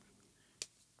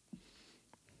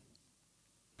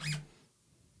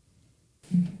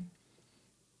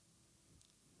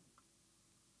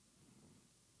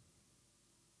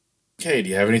 Okay, do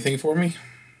you have anything for me?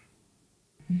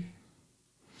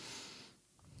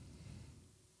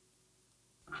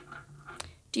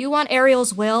 Do you want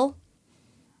Ariel's will?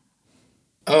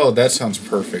 Oh, that sounds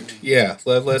perfect. Yeah,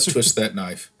 let's twist that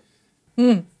knife.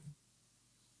 I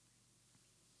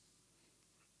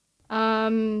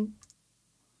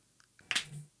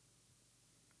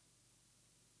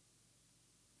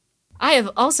have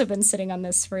also been sitting on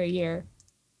this for a year.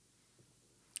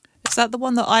 Is that the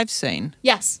one that I've seen?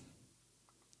 Yes.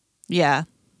 Yeah.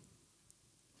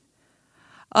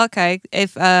 Okay,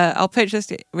 if I'll pitch this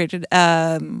to Richard.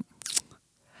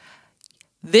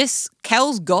 This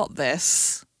Kel's got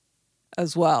this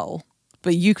as well,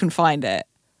 but you can find it,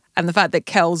 and the fact that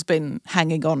Kel's been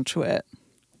hanging on to it,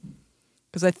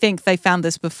 because I think they found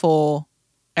this before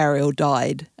Ariel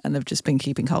died, and they've just been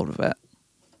keeping hold of it.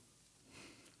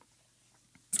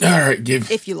 All right,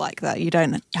 If you like that, you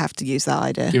don't have to use that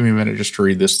idea. give me a minute just to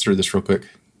read through this real quick.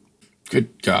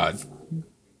 Good God.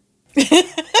 I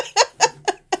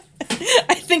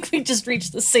think we just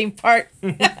reached the same part.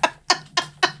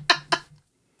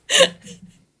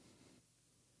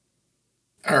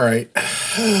 All right.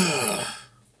 I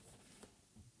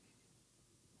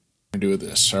do with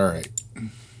this. All right.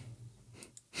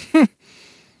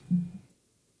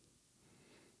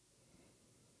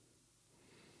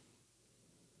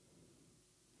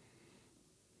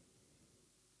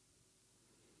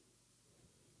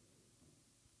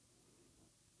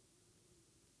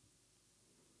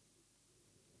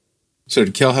 So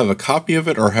did Kel have a copy of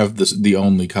it or have the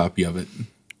only copy of it?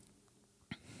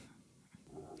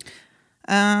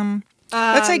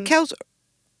 Let's say Kel's.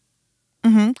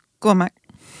 Go on, Mac.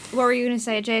 What were you going to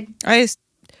say, Jade? I was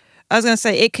going to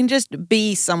say it can just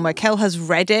be somewhere. Kel has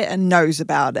read it and knows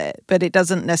about it, but it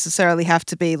doesn't necessarily have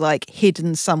to be like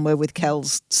hidden somewhere with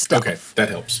Kel's stuff. Okay, that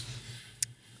helps.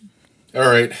 All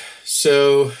right.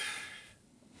 So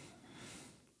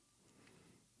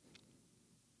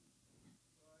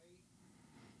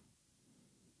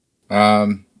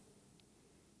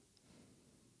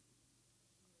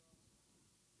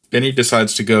Benny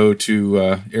decides to go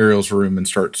to Ariel's room and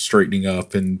start straightening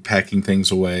up and packing things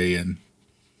away and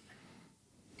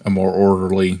a more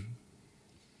orderly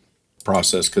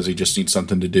process because he just needs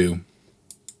something to do.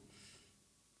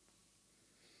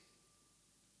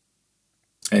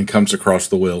 and comes across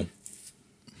the will.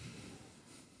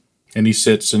 And he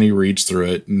sits and he reads through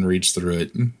it and reads through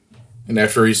it. And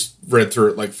after he's read through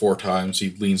it like 4 times,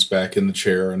 he leans back in the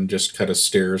chair and just kind of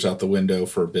stares out the window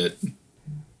for a bit.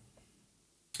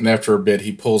 And after a bit,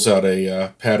 he pulls out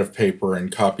a pad of paper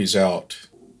and copies out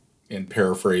and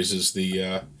paraphrases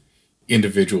the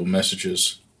individual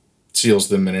messages, seals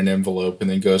them in an envelope, and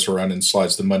then goes around and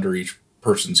slides them under each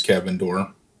person's cabin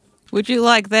door. Would you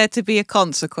like there to be a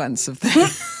consequence of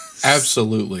this?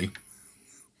 Absolutely.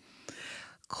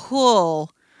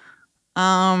 Cool.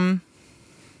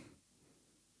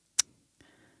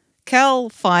 Kel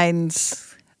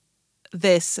finds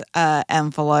this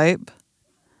envelope,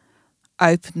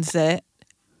 opens it,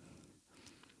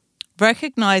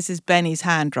 recognizes Benny's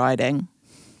handwriting,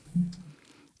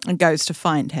 and goes to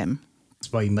find him.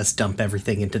 That's why you must dump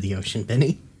everything into the ocean,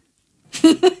 Benny.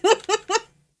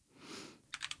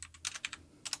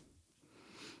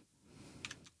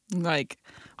 Like,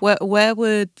 where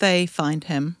would they find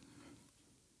him?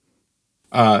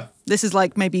 This is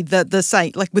like maybe the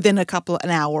same, like within an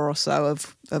hour or so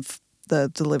of the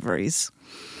deliveries.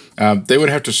 They would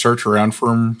have to search around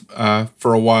for him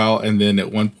for a while, and then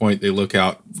at one point they look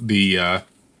out the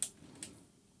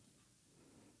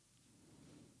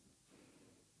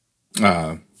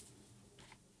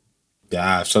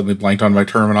suddenly blanked on my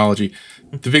terminology.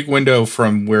 The big window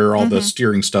from where all the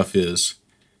steering stuff is.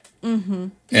 Mm-hmm.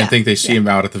 And I think they see him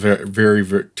out at the very,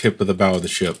 very tip of the bow of the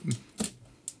ship.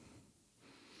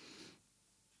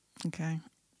 Okay.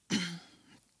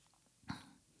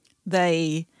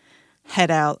 They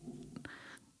head out.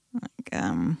 Like,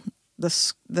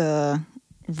 the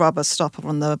rubber stopper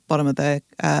on the bottom of the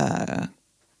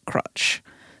crutch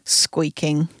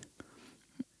squeaking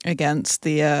against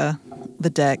the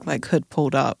deck, like hood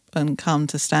pulled up, and come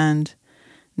to stand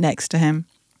next to him,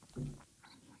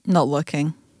 not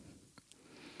looking.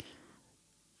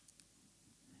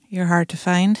 You're hard to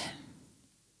find.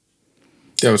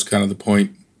 That was kind of the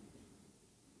point.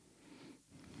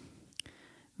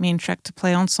 Mean trick to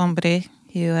play on somebody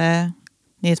who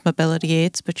needs mobility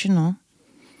aids, but you know.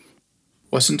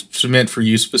 Wasn't meant for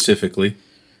you specifically.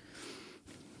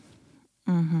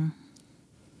 Mm-hmm.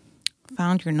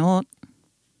 Found your note.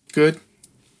 Good.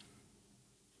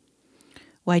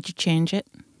 Why'd you change it?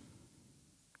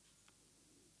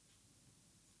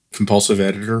 Compulsive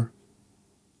editor.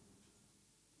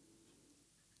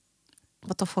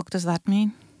 What the fuck does that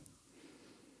mean?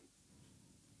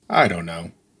 I don't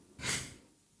know.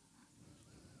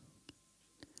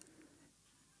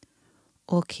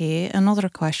 Okay, another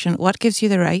question. What gives you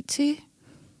the right to?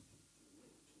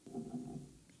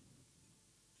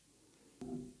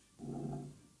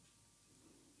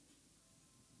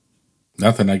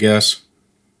 Nothing, I guess.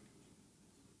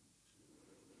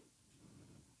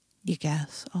 You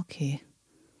guess. Okay.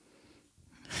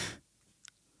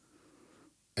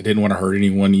 I didn't want to hurt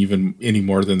anyone even any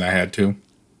more than I had to.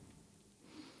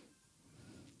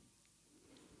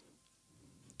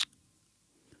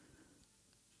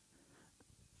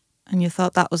 And you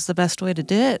thought that was the best way to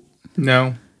do it?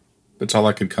 No. That's all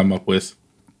I could come up with.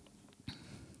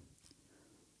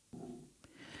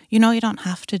 You know, you don't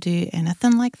have to do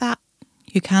anything like that.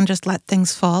 You can just let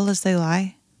things fall as they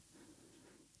lie.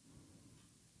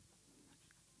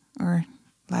 Or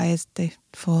lie as they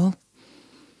fall.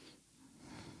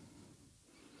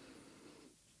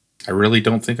 I really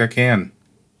don't think I can.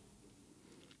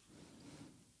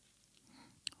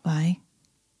 Why?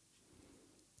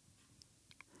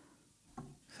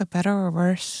 For better or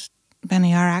worse,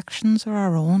 Benny, our actions are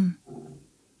our own.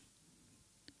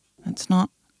 It's not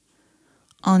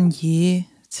on you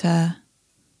to,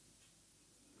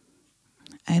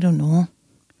 I don't know,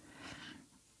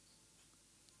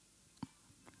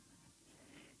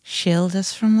 shield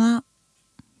us from that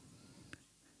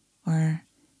or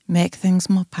make things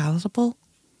more palatable.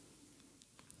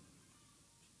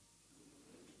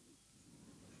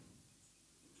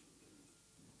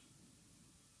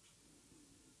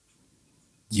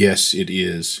 Yes, it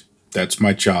is. That's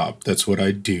my job. That's what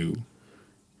I do.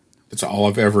 That's all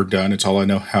I've ever done. It's all I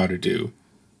know how to do.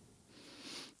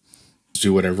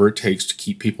 Do whatever it takes to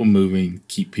keep people moving,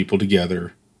 keep people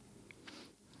together.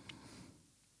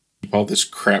 Keep all this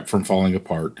crap from falling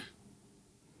apart.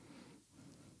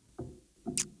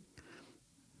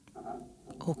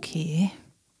 Okay.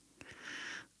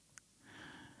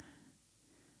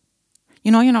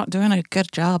 You know you're not doing a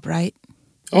good job, right?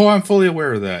 Oh, I'm fully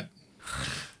aware of that.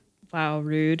 Wow,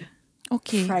 rude.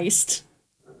 Okay. Christ.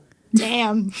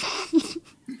 Damn.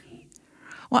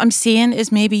 What I'm saying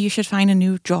is maybe you should find a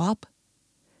new job.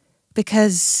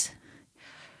 Because,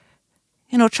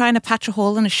 you know, trying to patch a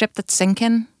hole in a ship that's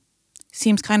sinking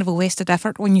seems kind of a wasted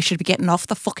effort when you should be getting off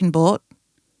the fucking boat.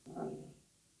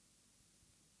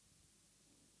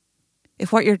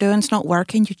 If what you're doing's not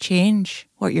working, you change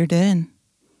what you're doing.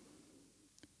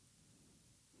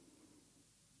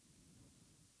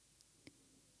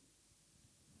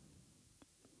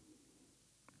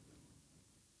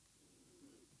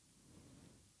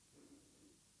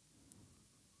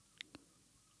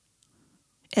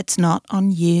 It's not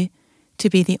on you to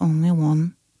be the only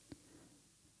one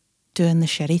doing the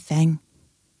shitty thing.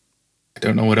 I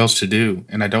don't know what else to do,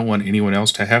 and I don't want anyone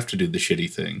else to have to do the shitty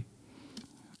thing.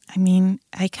 I mean,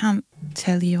 I can't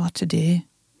tell you what to do.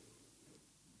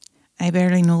 I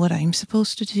barely know what I'm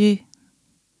supposed to do.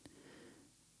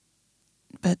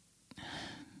 But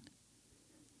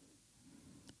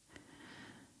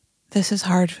this is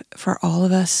hard for all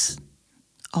of us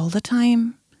all the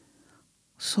time.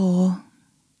 So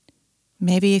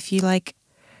maybe if you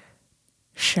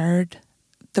shared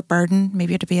the burden,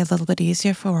 maybe it'd be a little bit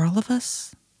easier for all of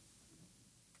us.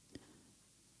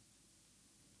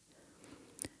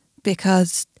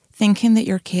 Because thinking that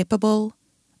you're capable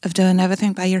of doing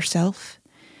everything by yourself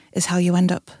is how you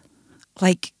end up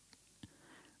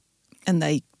and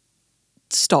they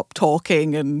stop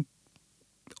talking and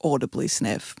audibly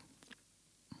sniff.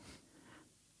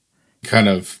 Kind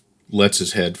of lets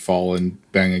his head fall and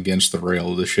bang against the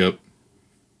rail of the ship.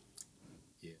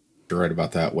 Yeah, you're right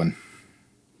about that one.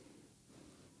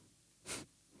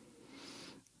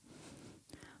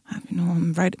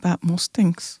 I'm right about most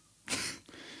things.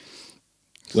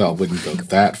 Well, wouldn't go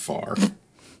that far.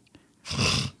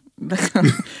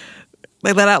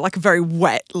 They let out a very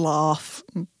wet laugh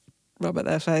and rub at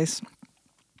their face.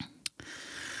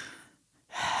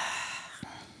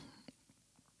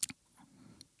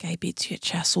 Guy beats you at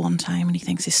chess one time and he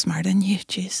thinks he's smarter than you.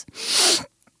 Jeez.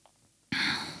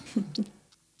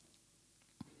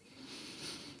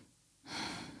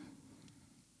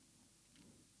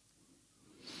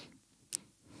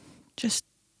 Just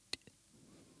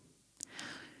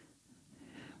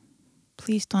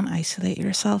please don't isolate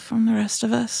yourself from the rest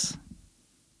of us.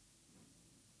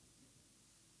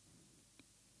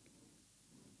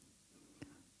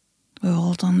 We've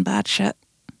all done bad shit.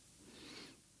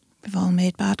 We've all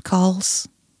made bad calls.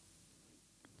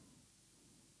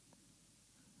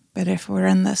 But if we're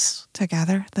in this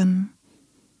together, then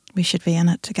we should be in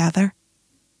it together.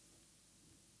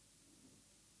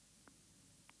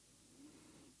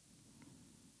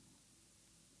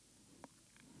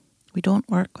 We don't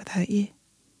work without you.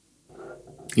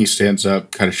 He stands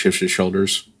up, kind of shifts his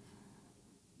shoulders,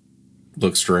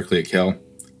 looks directly at Kel.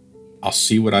 I'll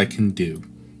see what I can do.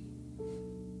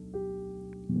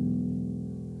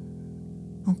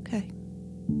 Okay.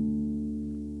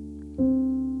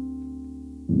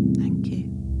 Thank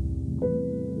you.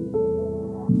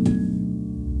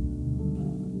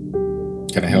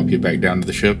 Can I help you back down to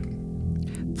the ship?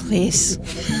 Please.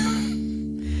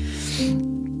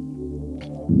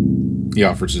 He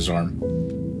offers his arm.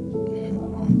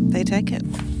 They take it.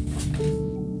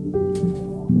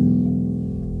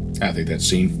 I think that's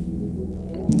scene.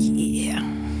 Yeah.